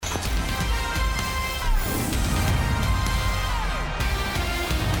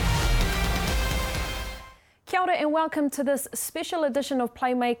ora and welcome to this special edition of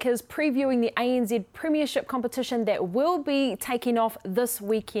Playmakers previewing the ANZ Premiership competition that will be taking off this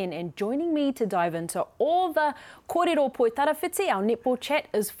weekend. And joining me to dive into all the kōrero poitarawhiti, our netball chat,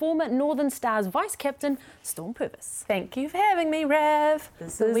 is former Northern Stars Vice-Captain Storm Purvis. Thank you for having me, Rev.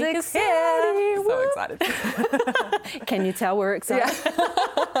 This is exciting. So excited. Can you tell we're excited?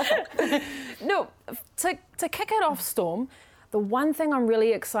 Yeah. No, to kick it off, Storm, the one thing I'm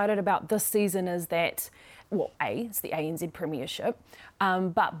really excited about this season is that, well, A, it's the ANZ Premiership,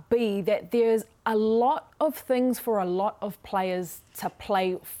 but B, that there's a lot of things for a lot of players to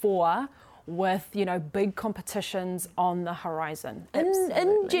play for with, you know, big competitions on the horizon.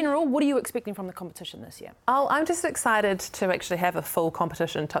 In general, what are you expecting from the competition this year? Oh, I'm just excited to actually have a full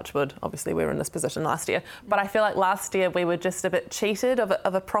competition, touch wood. Obviously, we were in this position last year, but I feel like last year we were just a bit cheated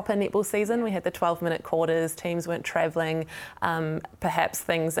of a proper netball season. We had the 12-minute quarters, teams weren't travelling, perhaps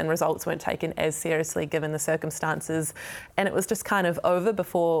things and results weren't taken as seriously given the circumstances, and it was just kind of over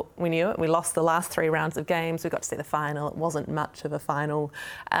before we knew it. We lost the last 3 rounds of games, we got to see the final. It wasn't much of a final.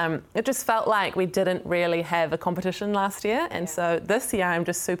 It just felt like we didn't really have a competition last year, and so this year I'm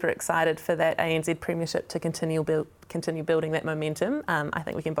just super excited for that ANZ Premiership to continue building that momentum. I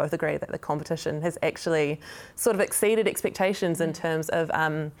think we can both agree that the competition has actually sort of exceeded expectations in terms of,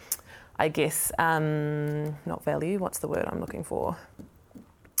 I guess, not value, what's the word I'm looking for?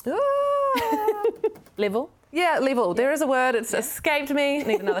 Level? Yeah, level. There is a word, it's escaped me,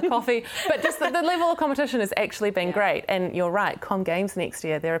 need another coffee. But just the level of competition has actually been great. And you're right, Com Games next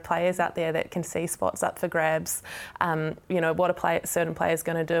year, there are players out there that can see spots up for grabs. You know, what a certain player's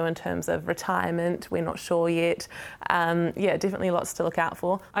going to do in terms of retirement, we're not sure yet. Yeah, definitely lots to look out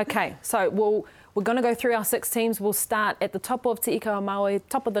for. Okay, so we're going to go through our 6 teams. We'll start at the top of Te Ika Maui,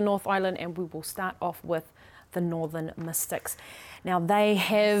 top of the North Island, and we will start off with the Northern Mystics. Now, they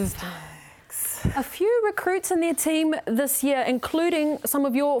have a few recruits in their team this year, including some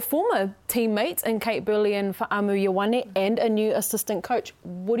of your former teammates in Kate Burley and Fa'amu Ioane, and a new assistant coach.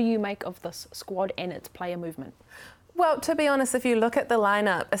 What do you make of this squad and its player movement? Well, to be honest, if you look at the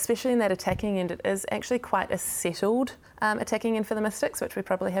lineup, especially in that attacking end, it is actually quite a settled attacking end for the Mystics, which we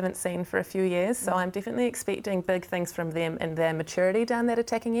probably haven't seen for a few years. So I'm definitely expecting big things from them and their maturity down that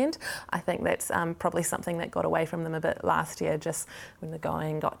attacking end. I think that's probably something that got away from them a bit last year, just when the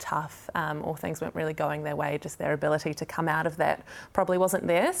going got tough or things weren't really going their way, just their ability to come out of that probably wasn't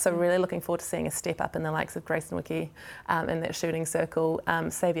there. So really looking forward to seeing a step up in the likes of Grayson Wiki in that shooting circle,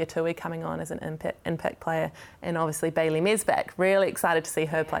 Savia Tui coming on as an impact player, and obviously Bailey Mesbach. Really excited to see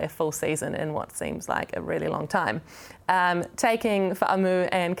her play a full season in what seems like a really long time. Taking Fa'amu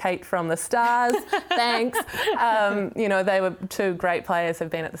and Kate from the Stars, thanks. You know, they were 2 great players, have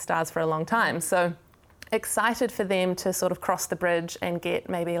been at the Stars for a long time. So excited for them to sort of cross the bridge and get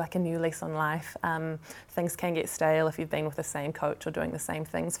maybe like a new lease on life. Things can get stale if you've been with the same coach or doing the same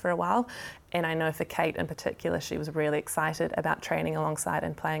things for a while. And I know for Kate in particular, she was really excited about training alongside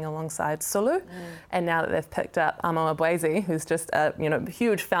and playing alongside Sulu. And now that they've picked up Amo Abwezi, who's just a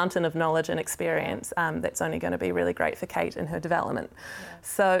huge fountain of knowledge and experience, that's only going to be really great for Kate in her development.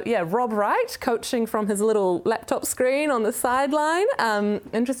 So yeah, Rob Wright coaching from his little laptop screen on the sideline.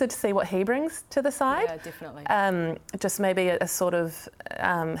 Interested to see what he brings to the side. Yeah, definitely. Just maybe a sort of,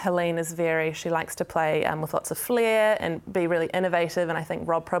 Helene is she likes to play with lots of flair and be really innovative, and I think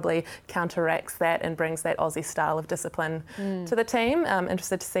Rob probably counteracts that and brings that Aussie style of discipline to the team.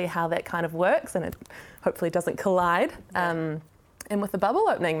 Interested to see how that kind of works, and it hopefully doesn't collide. And with the bubble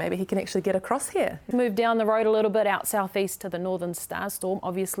opening, maybe he can actually get across here. Move down the road a little bit out southeast to the Northern Stars, Storm,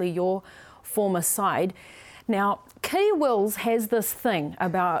 obviously your former side. Now, Kitty Wills has this thing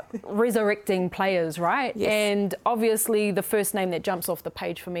about resurrecting players, right? Yes. And obviously the first name that jumps off the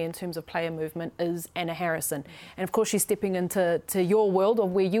page for me in terms of player movement is Anna Harrison. And of course she's stepping into your world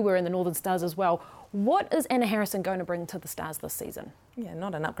of where you were in the Northern Stars as well. What is Anna Harrison going to bring to the Stars this season? Yeah,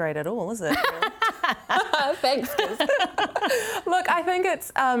 not an upgrade at all, is it? Thanks, Liz. Look, I think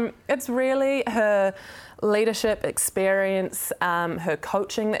it's really her leadership experience, her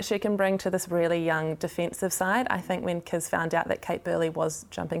coaching that she can bring to this really young defensive side. I think when Kiz found out that Kate Burley was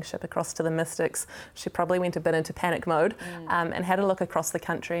jumping ship across to the Mystics, she probably went a bit into panic mode and had a look across the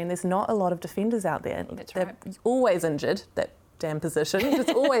country, and there's not a lot of defenders out there. They're always injured. That damn position. It just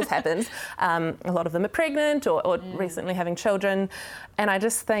always happens. A lot of them are pregnant or recently having children. And I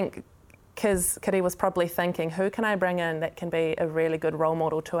just think Kitty was probably thinking, who can I bring in that can be a really good role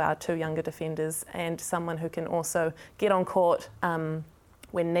model to our 2 younger defenders, and someone who can also get on court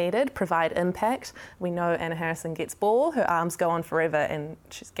when needed, provide impact. We know Anna Harrison gets ball, her arms go on forever, and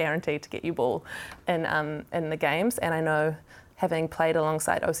she's guaranteed to get you ball in the games. And I know, having played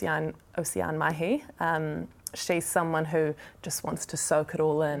alongside Oceane Mahi, she's someone who just wants to soak it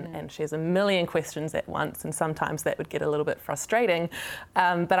all in, and she has a million questions at once, and sometimes that would get a little bit frustrating.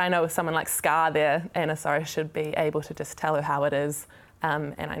 But I know with someone like Scar there, Anna Sorry should be able to just tell her how it is.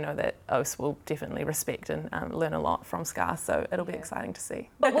 And I know that Ose will definitely respect and learn a lot from Scar, so it'll be exciting to see.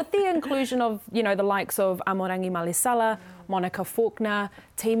 But with the inclusion of, the likes of Amorangi Malisala, Monica Faulkner,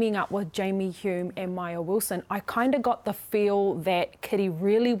 teaming up with Jamie Hume and Maya Wilson, I kind of got the feel that Kitty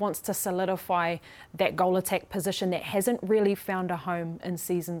really wants to solidify that goal attack position that hasn't really found a home in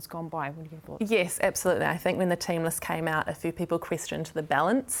seasons gone by. What are your thoughts? Yes, absolutely. I think when the team list came out, a few people questioned the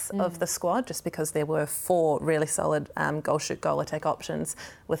balance of the squad, just because there were 4 really solid goal shoot, goal attack options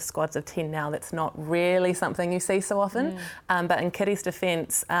with squads of 10 now. That's not really something you see so often. But in Kitty's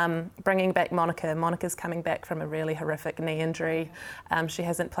defence, bringing back Monica's coming back from a really horrific knee injury. She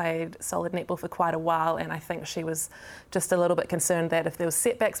hasn't played solid netball for quite a while, and I think she was just a little bit concerned that if there was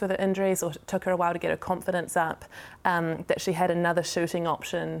setbacks with her injuries or it took her a while to get her confidence up, that she had another shooting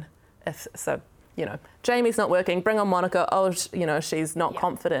option. Jamie's not working, bring on Monica. She's not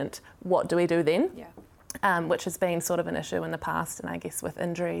confident. What do we do then? Which has been sort of an issue in the past, and I guess with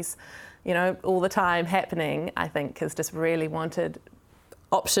injuries, all the time happening, I think has just really wanted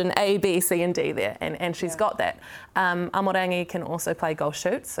option A, B, C and D there, and she's got that. Amorangi can also play goal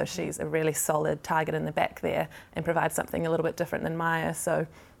shoot, so she's a really solid target in the back there and provides something a little bit different than Maya, so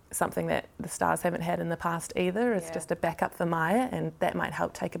something that the Stars haven't had in the past either is just a backup for Maya, and that might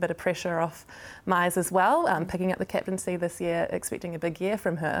help take a bit of pressure off Maya's as well. Picking up the captaincy this year, expecting a big year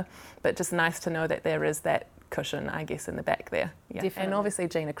from her, but just nice to know that there is that cushion, I guess, in the back there. Yeah. And obviously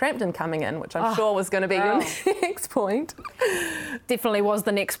Gina Crampton coming in, which I'm sure was going to be your next point. Definitely was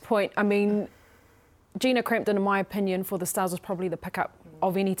the next point. I mean, Gina Crampton, in my opinion, for the Stars was probably the pickup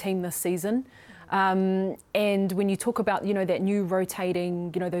of any team this season. And when you talk about, that new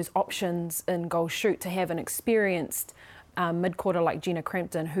rotating, those options in goal shoot, to have an experienced mid-quarter like Gina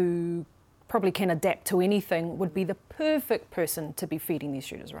Crampton, who probably can adapt to anything, would be the perfect person to be feeding these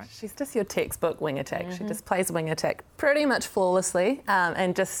shooters, right? She's just your textbook wing attack. She just plays wing attack pretty much flawlessly,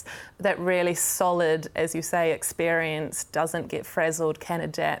 and just that really solid, as you say, experience, doesn't get frazzled, can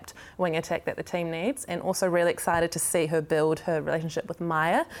adapt wing attack that the team needs, and also really excited to see her build her relationship with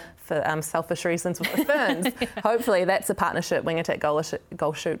Maya for selfish reasons with the Ferns. Hopefully that's a partnership, wing attack goal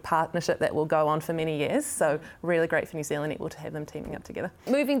shoot partnership that will go on for many years, so really great for New Zealand netball to have them teaming up together.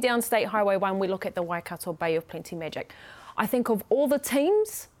 Moving down State Highway 1, we look at the Waikato Bay of Plenty Magic. I think of all the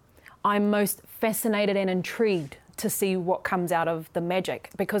teams, I'm most fascinated and intrigued to see what comes out of the Magic,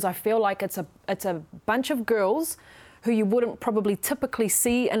 because I feel like it's a bunch of girls who you wouldn't probably typically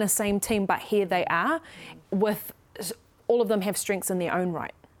see in the same team, but here they are, with all of them have strengths in their own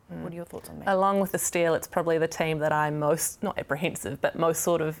right. What are your thoughts on that? Along with the Steel, it's probably the team that I'm most, not apprehensive, but most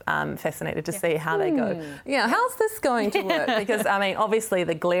sort of fascinated to see how they go. Yeah, how's this going to work? Because, obviously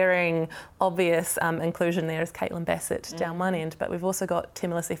the glaring, obvious inclusion there is Caitlin Bassett down one end, but we've also got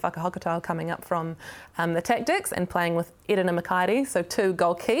Temalisi Whakahokotau coming up from the Tactics and playing with Edina Makairi, so 2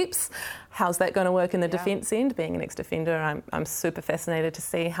 goal keeps. How's that going to work in the defence end? Being an ex-defender, I'm super fascinated to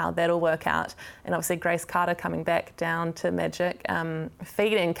see how that'll work out. And obviously Grace Carter coming back down to Magic,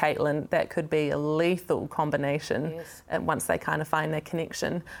 feeding Caitlin, that could be a lethal combination once they kind of find their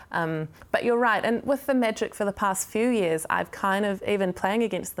connection. But you're right, and with the Magic for the past few years, I've kind of, even playing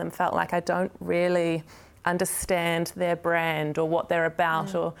against them, felt like I don't really understand their brand or what they're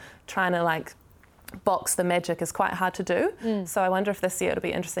about, or trying to box the Magic is quite hard to do. So I wonder if this year it'll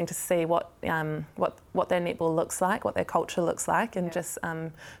be interesting to see what their netball looks like, what their culture looks like, and just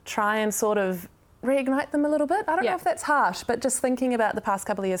try and sort of reignite them a little bit. I don't know if that's harsh, but just thinking about the past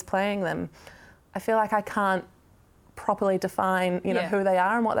couple of years playing them, I feel like I can't properly define who they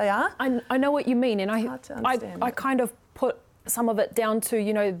are and what they are. I know what you mean, and I kind of put some of it down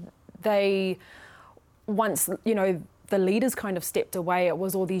to they once the leaders kind of stepped away. It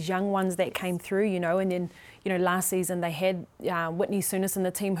was all these young ones that came through, and then, last season they had Whitney Souness in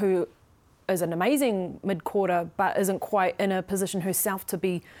the team, who is an amazing mid-quarter, but isn't quite in a position herself to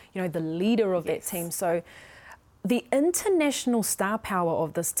be, the leader of that team. So the international star power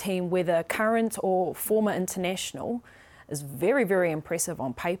of this team, whether current or former international, is very, very impressive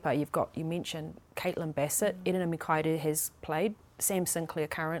on paper. You mentioned Caitlin Bassett, Edina Makairi has played, Sam Sinclair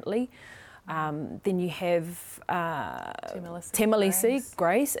currently. Then you have Temalisi,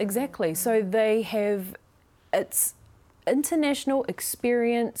 Grace, exactly. So they have, it's international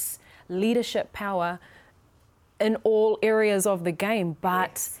experience, leadership power in all areas of the game,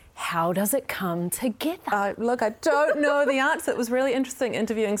 but How does it come together? Look, I don't know the answer. It was really interesting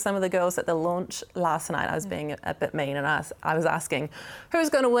interviewing some of the girls at the launch last night. I was being a bit mean, and I was asking who's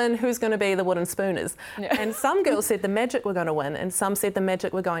going to win, who's going to be the wooden spooners. Yeah. And some girls said the Magic were going to win, and some said the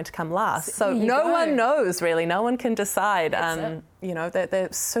Magic were going to come last. So no one knows, really. No one can decide. You know,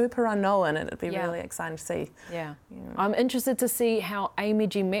 they're super unknown, and it'd be really exciting to see. Yeah. I'm interested to see how Amy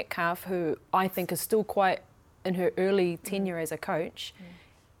G. Metcalf, who I think is still quite in her early tenure as a coach,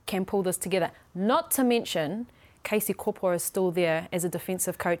 can pull this together. Not to mention, Casey Kopua is still there as a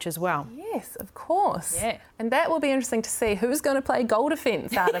defensive coach as well. Yes, of course. Yeah. And that will be interesting to see who's going to play goal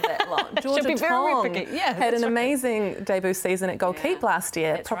defence out of that lot. Georgia Tong had an amazing debut season at goalkeep last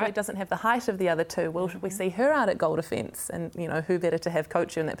year. Probably doesn't have the height of the other two. Will we see her out at goal defence? And, you know, who better to have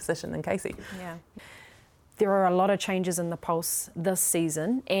coach you in that position than Casey? Yeah. There are a lot of changes in the Pulse this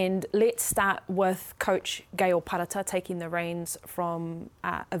season, and let's start with Coach Gail Parata taking the reins from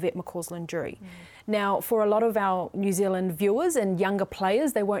Yvette McCausland-Durie. Now, for a lot of our New Zealand viewers and younger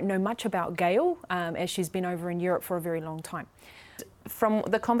players, they won't know much about Gail, as she's been over in Europe for a very long time. From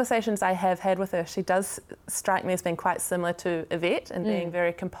the conversations I have had with her, she does strike me as being quite similar to Yvette and being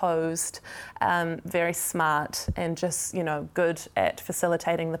very composed, very smart, and just, you know, good at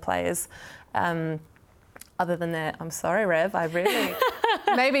facilitating the players. Other than that, I'm sorry, Rev, I really...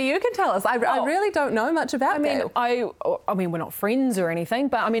 Maybe you can tell us. I really don't know much about Gail. I mean, we're not friends or anything,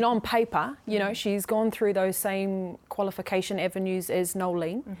 but I mean, on paper, you know, she's gone through those same qualification avenues as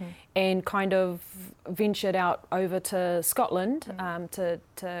Nolene and kind of ventured out over to Scotland to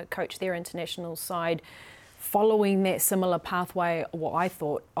coach their international side, following that similar pathway, what I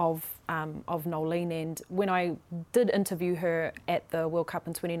thought of Nolene. And when I did interview her at the World Cup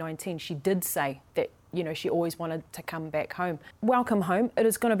in 2019, she did say that, you know, she always wanted to come back home. Welcome home. It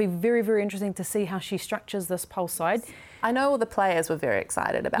is going to be very, very interesting to see how she structures this Pulse side. I know all the players were very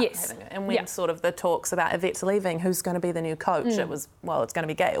excited about having her. And when sort of the talks about Yvette's leaving, who's going to be the new coach, it was, well, it's going to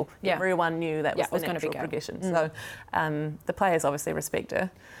be Gail. Yeah. Everyone knew that was the natural progression. So the players obviously respect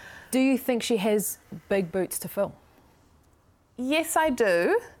her. Do you think she has big boots to fill? Yes, I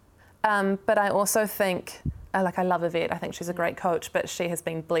do. But I also think... I love Yvette. I think she's a great coach, but she has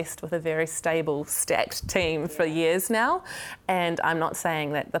been blessed with a very stable, stacked team for years now. And I'm not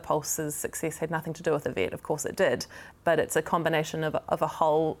saying that the Pulse's success had nothing to do with Yvette. Of course it did. But it's a combination of a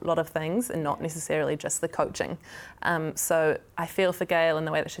whole lot of things and not necessarily just the coaching. So I feel for Gail in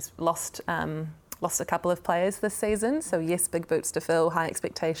the way that she's lost a couple of players this season. So yes, big boots to fill, high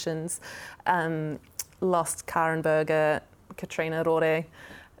expectations. Lost Karen Berger, Katrina Rore.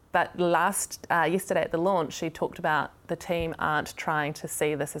 But yesterday at the launch, she talked about the team aren't trying to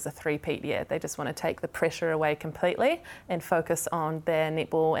see this as a three-peat year. They just want to take the pressure away completely and focus on their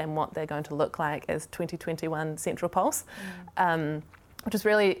netball and what they're going to look like as 2021 Central Pulse, which is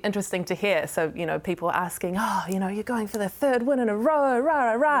really interesting to hear. So, you know, people are asking, you're going for the third win in a row, rah,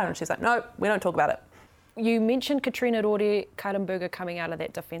 rah, rah. And she's like, no, we don't talk about it. You mentioned Katrina Rore, Karen Berger coming out of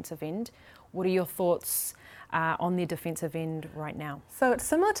that defensive end. What are your thoughts on their defensive end right now? So it's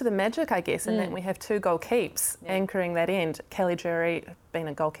similar to the Magic, I guess, in that we have two goalkeepers anchoring that end. Kelly Jury, been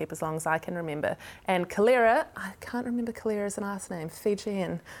a goalkeeper as long as I can remember. And Kalera, I can't remember Kalera's last name,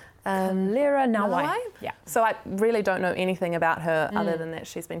 Fijian. Kalera Nawai. Yeah. So I really don't know anything about her other than that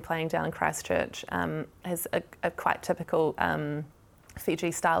she's been playing down in Christchurch. Has a quite typical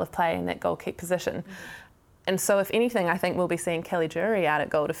Fiji style of play in that goalkeeper position. And so, if anything, I think we'll be seeing Kelly Jury out at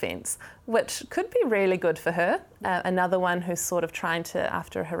goal defence, which could be really good for her. Another one who's sort of trying to,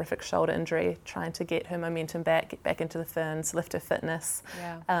 after a horrific shoulder injury, trying to get her momentum back, get back into the Ferns, lift her fitness.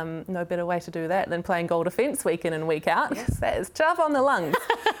 Yeah. No better way to do that than playing goal defence week in and week out. Yes. That is tough on the lungs.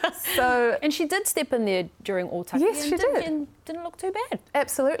 And she did step in there during All-Taki. Yes, she did. And didn't look too bad.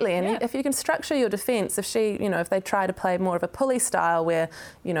 Absolutely. And if you can structure your defence, if they try to play more of a pulley style where,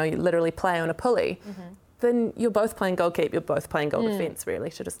 you literally play on a pulley, then you're both playing goalkeeper, you're both playing goal defence,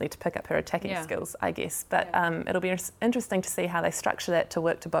 really. She'll just need to pick up her attacking skills, I guess. But it'll be interesting to see how they structure that to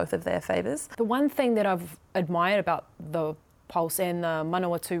work to both of their favours. The one thing that I've admired about the Pulse and the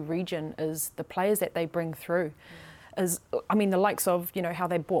Manawatu region is the players that they bring through. The likes of, how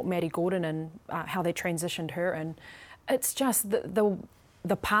they brought Maddie Gordon and how they transitioned her. And it's just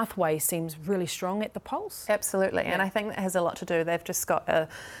the pathway seems really strong at the Pulse. Absolutely, and I think that has a lot to do. They've just got a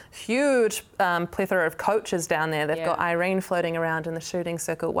huge plethora of coaches down there. They've got Irene floating around in the shooting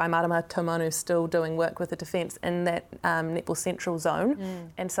circle, Waimarama Tomanu still doing work with the defence in that Netball Central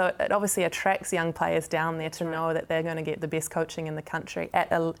zone. And so it obviously attracts young players down there to know that they're going to get the best coaching in the country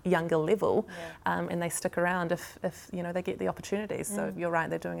at a younger level, and they stick around if they get the opportunities. So you're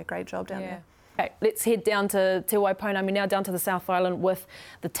right, they're doing a great job down there. Okay, let's head down to Te Waipounamu now, down to the South Island with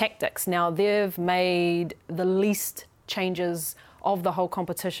the Tactics. Now, they've made the least changes of the whole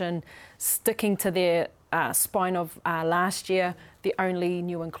competition, sticking to their spine of last year, the only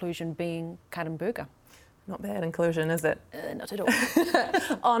new inclusion being Karen Berger. Not bad inclusion, is it? Not at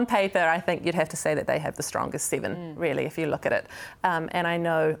all. On paper, I think you'd have to say that they have the strongest seven, really, if you look at it. And I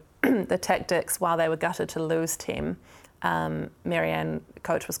know the Tactics, while they were gutted to lose Tim, Marianne,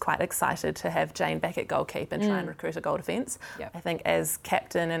 coach, was quite excited to have Jane back at goalkeeper and try and recruit a goal defence. Yep. I think as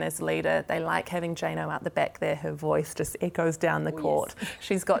captain and as leader, they like having Jano out the back there. Her voice just echoes down the court. Yes.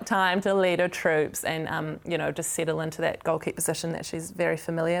 She's got time to lead her troops and, just settle into that goalkeeper position that she's very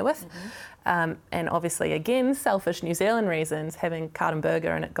familiar with. And obviously, again, selfish New Zealand reasons, having Karen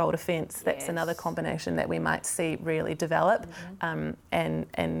Berger in at goal defence, that's another combination that we might see really develop and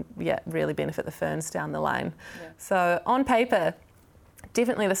really benefit the Ferns down the line. Yeah. So on paper,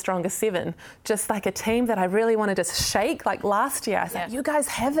 definitely the strongest seven, just like a team that I really want to just shake. Like last year, I said, you guys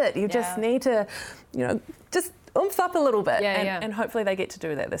have it. You just need to, just oomph up a little bit and hopefully they get to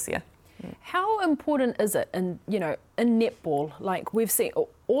do that this year. How important is it in netball? Like we've seen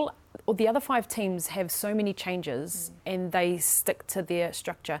all the other 5 teams have so many changes and they stick to their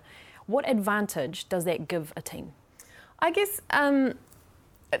structure. What advantage does that give a team? I guess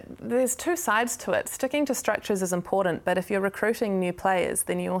there's 2 sides to it. Sticking to structures is important, but if you're recruiting new players,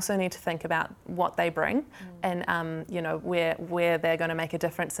 then you also need to think about what they bring and where they're going to make a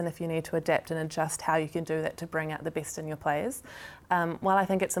difference, and if you need to adapt and adjust how you can do that to bring out the best in your players. While I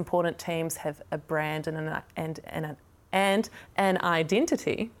think it's important teams have a brand and an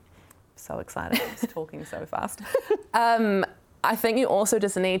identity. So excited, I was talking so fast. I think you also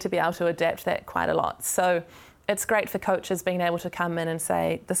just need to be able to adapt that quite a lot. So it's great for coaches being able to come in and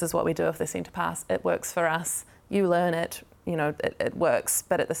say, this is what we do if the centre pass, it works for us, you learn it, it works.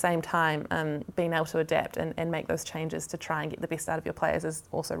 But at the same time, being able to adapt and make those changes to try and get the best out of your players is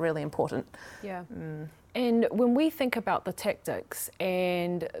also really important. Yeah. And when we think about the Tactics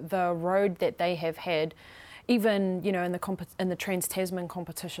and the road that they have had, even in the Trans-Tasman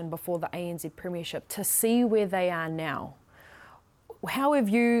competition before the ANZ Premiership, to see where they are now, how have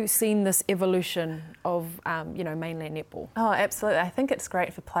you seen this evolution of mainland netball? Oh, absolutely. I think it's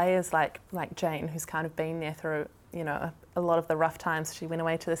great for players like Jane, who's kind of been there through a lot of the rough times. She went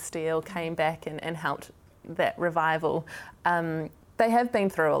away to the Steel, came back and helped that revival. They have been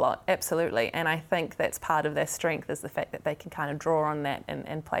through a lot, absolutely, and I think that's part of their strength is the fact that they can kind of draw on that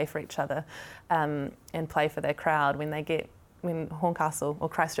and play for each other and play for their crowd when Horncastle, or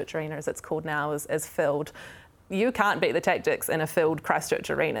Christchurch Arena as it's called now, is filled. You can't beat the Tactics in a filled Christchurch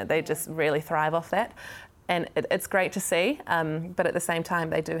Arena. They just really thrive off that. And it's great to see, but at the same time,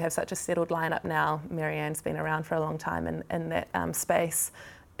 they do have such a settled lineup now. Marianne's been around for a long time in that space.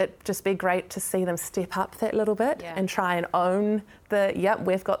 It'd just be great to see them step up that little bit and try and own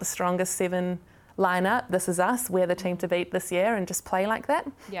we've got the strongest 7 lineup. This is us. We're the team to beat this year, and just play like that.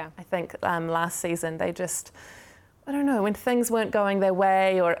 Yeah. I think last season they just, I don't know, when things weren't going their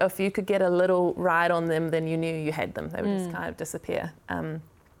way, or if you could get a little ride on them, then you knew you had them. They would just kind of disappear. And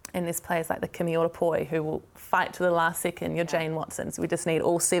there's players like the Kimi Orapoi who will fight to the last second. Your Jane Watsons. We just need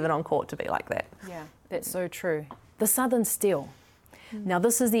all 7 on court to be like that. Yeah, that's so true. The Southern Steel. Now,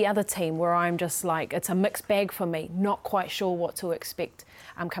 this is the other team where I'm just like, it's a mixed bag for me. Not quite sure what to expect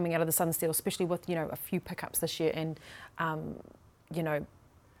coming out of the Southern Steel, especially with, a few pickups this year and,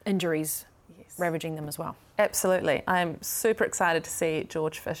 injuries ravaging them as well. Absolutely. I'm super excited to see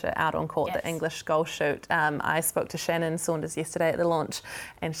George Fisher out on court, the English goal shoot. I spoke to Shannon Saunders yesterday at the launch,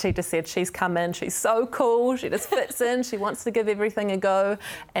 and she just said she's come in, she's so cool, she just fits in, she wants to give everything a go,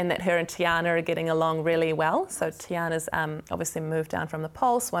 and that her and Tiana are getting along really well. So Tiana's obviously moved down from the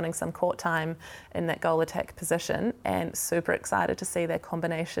Pulse, wanting some court time in that goal attack position, and super excited to see their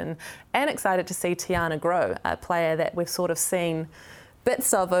combination, and excited to see Tiana grow, a player that we've sort of seen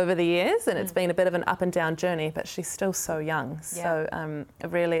bits of over the years, and it's been a bit of an up and down journey, but she's still so young. So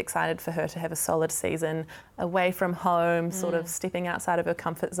really excited for her to have a solid season away from home, sort of stepping outside of her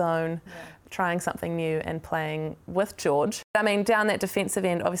comfort zone, trying something new and playing with George. I mean, down that defensive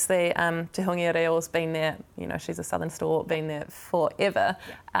end, obviously, Te Hongi Reo's been there, she's a Southern stalwart, been there forever.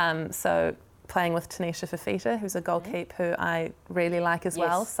 So playing with Tanisha Fafita, who's a goalkeeper who I really like as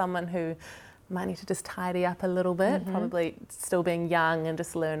well, someone who might need to just tidy up a little bit, probably still being young and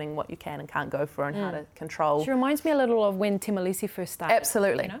just learning what you can and can't go for and how to control. She reminds me a little of when Timolisi first started.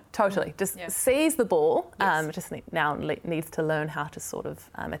 Absolutely, totally. Just sees the ball, just now needs to learn how to sort of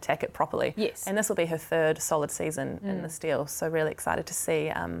attack it properly. Yes. And this will be her 3rd solid season in the Steel, so really excited to see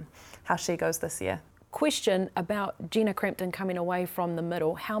how she goes this year. question about Gina Crampton coming away from the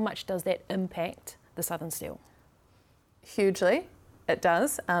middle. How much does that impact the Southern Steel? Hugely. It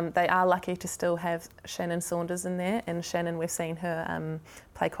does. They are lucky to still have Shannon Saunders in there, and Shannon, we've seen her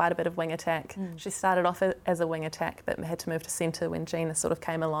play quite a bit of wing attack. She started off as a wing attack but had to move to centre when Gina sort of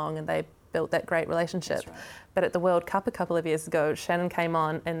came along, and they built that great relationship. Right. But at the World Cup a couple of years ago, Shannon came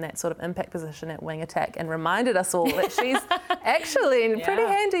on in that sort of impact position at wing attack and reminded us all that she's actually pretty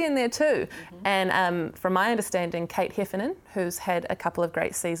handy in there too. And from my understanding, Kate Heffernan, who's had a couple of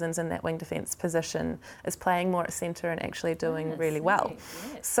great seasons in that wing defence position, is playing more at centre and actually doing really well.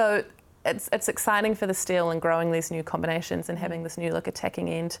 Yes. So it's exciting for the Steel and growing these new combinations and having this new look attacking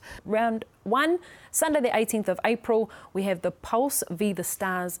end. Round 1, Sunday the 18th of April, we have the Pulse v the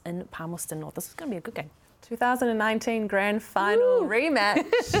Stars in Palmerston North. This is going to be a good game. 2019 Grand Final rematch.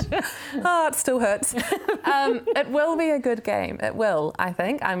 Oh, it still hurts. It will be a good game. It will, I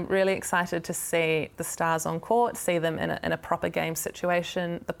think. I'm really excited to see the Stars on court, see them in a proper game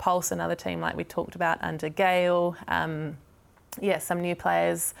situation. The Pulse, another team like we talked about under Gale. Some new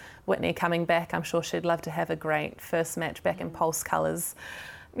players. Whitney coming back. I'm sure she'd love to have a great first match back in Pulse colours.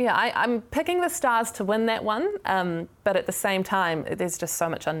 Yeah, I'm picking the Stars to win that one, but at the same time, there's just so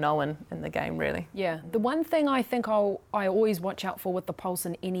much unknown in the game, really. Yeah, the one thing I think I always watch out for with the Pulse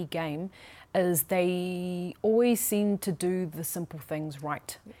in any game is they always seem to do the simple things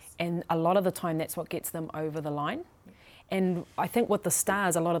right. Yes. And a lot of the time, that's what gets them over the line. And I think with the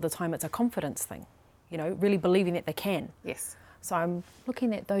Stars, a lot of the time, it's a confidence thing, you know, really believing that they can. Yes. So I'm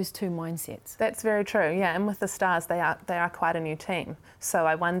looking at those two mindsets. That's very true, yeah. And with the Stars, they are quite a new team. So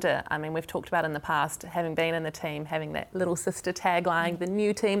I wonder, I mean, we've talked about in the past, having been in the team, having that little sister tagline, the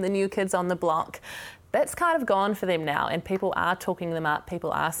new team, the new kids on the block. That's kind of gone for them now, and people are talking them up.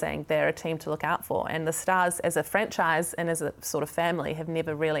 People are saying they're a team to look out for. And the Stars, as a franchise and as a sort of family, have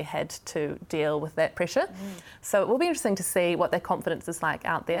never really had to deal with that pressure. So it will be interesting to see what their confidence is like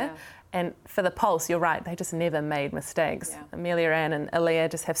out there. Yeah. And for the Pulse, you're right, they just never made mistakes. Yeah. Amelia Ann and Aaliyah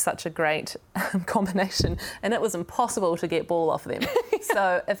just have such a great combination, and it was impossible to get ball off them.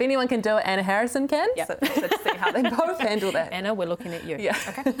 So if anyone can do it, Anna Harrison can. Yep. So let's see how they both handle that. Anna, we're looking at you. Yeah.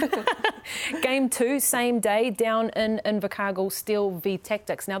 Okay. Game 2, same day, down in Invercargill, Steel v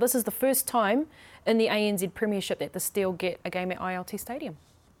Tactics. Now, this is the first time in the ANZ Premiership that the Steel get a game at ILT Stadium.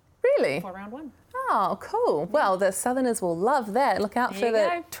 Really? For round 1. Oh, cool. Well, the Southerners will love that. Look out for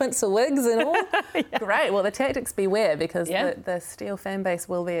the Twinsel wigs and all. Yeah. Great. Well, the Tactics beware, because the Steel fan base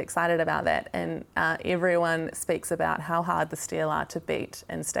will be excited about that. And everyone speaks about how hard the Steel are to beat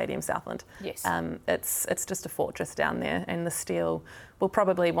in Stadium Southland. Yes. It's just a fortress down there, and the Steel will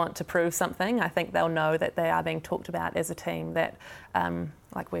probably want to prove something. I think they'll know that they are being talked about as a team that,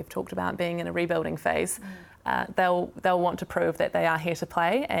 like we've talked about, being in a rebuilding phase. They'll want to prove that they are here to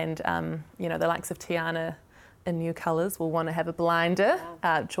play, and the likes of Tiana in new colours will want to have a blinder.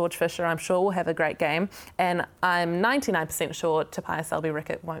 George Fisher, I'm sure, will have a great game, and I'm 99% sure Tapia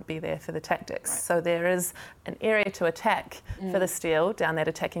Selby-Rickett won't be there for the Tactics. Right. So there is an area to attack for the Steel down that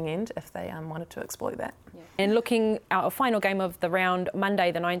attacking end if they wanted to exploit that. Yeah. And looking at a final game of the round,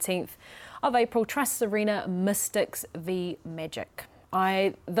 Monday the 19th of April, Trust Arena, Mystics v Magic.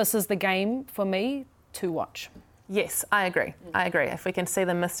 This is the game for me to watch. Yes, I agree. If we can see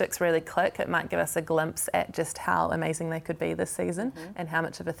the Mystics really click, it might give us a glimpse at just how amazing they could be this season and how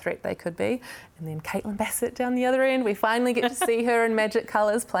much of a threat they could be. And then Caitlin Bassett down the other end, we finally get to see her in Magic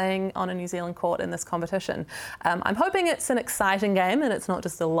colours playing on a New Zealand court in this competition. I'm hoping it's an exciting game and it's not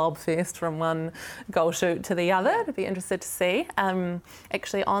just a lob fest from one goal shoot to the other. I'd be interested to see.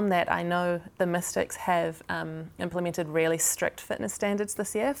 Actually, on that, I know the Mystics have implemented really strict fitness standards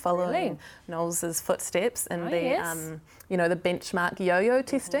this year, following Knowles' footsteps in the benchmark yo-yo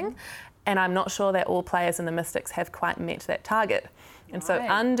testing, and I'm not sure that all players in the Mystics have quite met that target. And so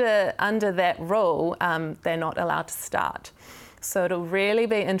under that rule, they're not allowed to start. So it'll really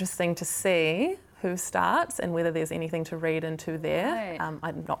be interesting to see who starts and whether there's anything to read into there. Right.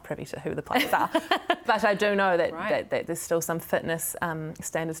 I'm not privy to who the players are, but I do know that, that there's still some fitness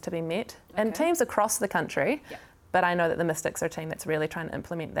standards to be met. Okay. And teams across the country, but I know that the Mystics are a team that's really trying to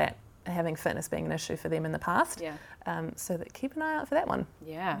implement that, having fitness being an issue for them in the past. So that keep an eye out for that one.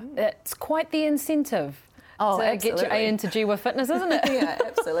 It's quite the incentive to absolutely. get your A into G with fitness, isn't it? Yeah,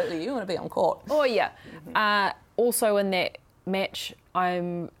 absolutely. You want to be on court. Oh, yeah. Also in that match,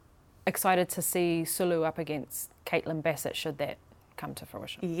 I'm excited to see Sulu up against Caitlin Bassett, should that come to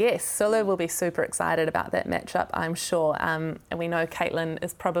fruition. Yes, Sulu will be super excited about that matchup, I'm sure. And we know Caitlin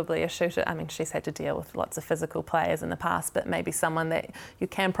is probably a shooter. I mean, she's had to deal with lots of physical players in the past, but maybe someone that you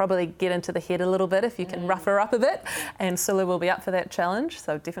can probably get into the head a little bit if you can rough her up a bit. And Sulu will be up for that challenge,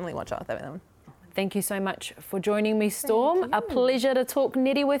 so definitely watch out for that one. Thank you so much for joining me, Storm. A pleasure to talk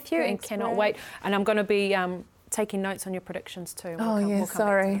netty with you. Thanks, and cannot Brad. wait. And I'm going to be taking notes on your predictions too.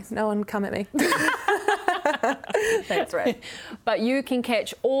 Sorry. No one come at me. Thanks, Ray. But you can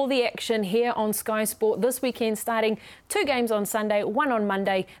catch all the action here on Sky Sport this weekend, starting 2 games on Sunday, 1 on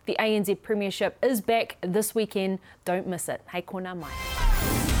Monday. The ANZ Premiership is back this weekend. Don't miss it. Hei kona mai.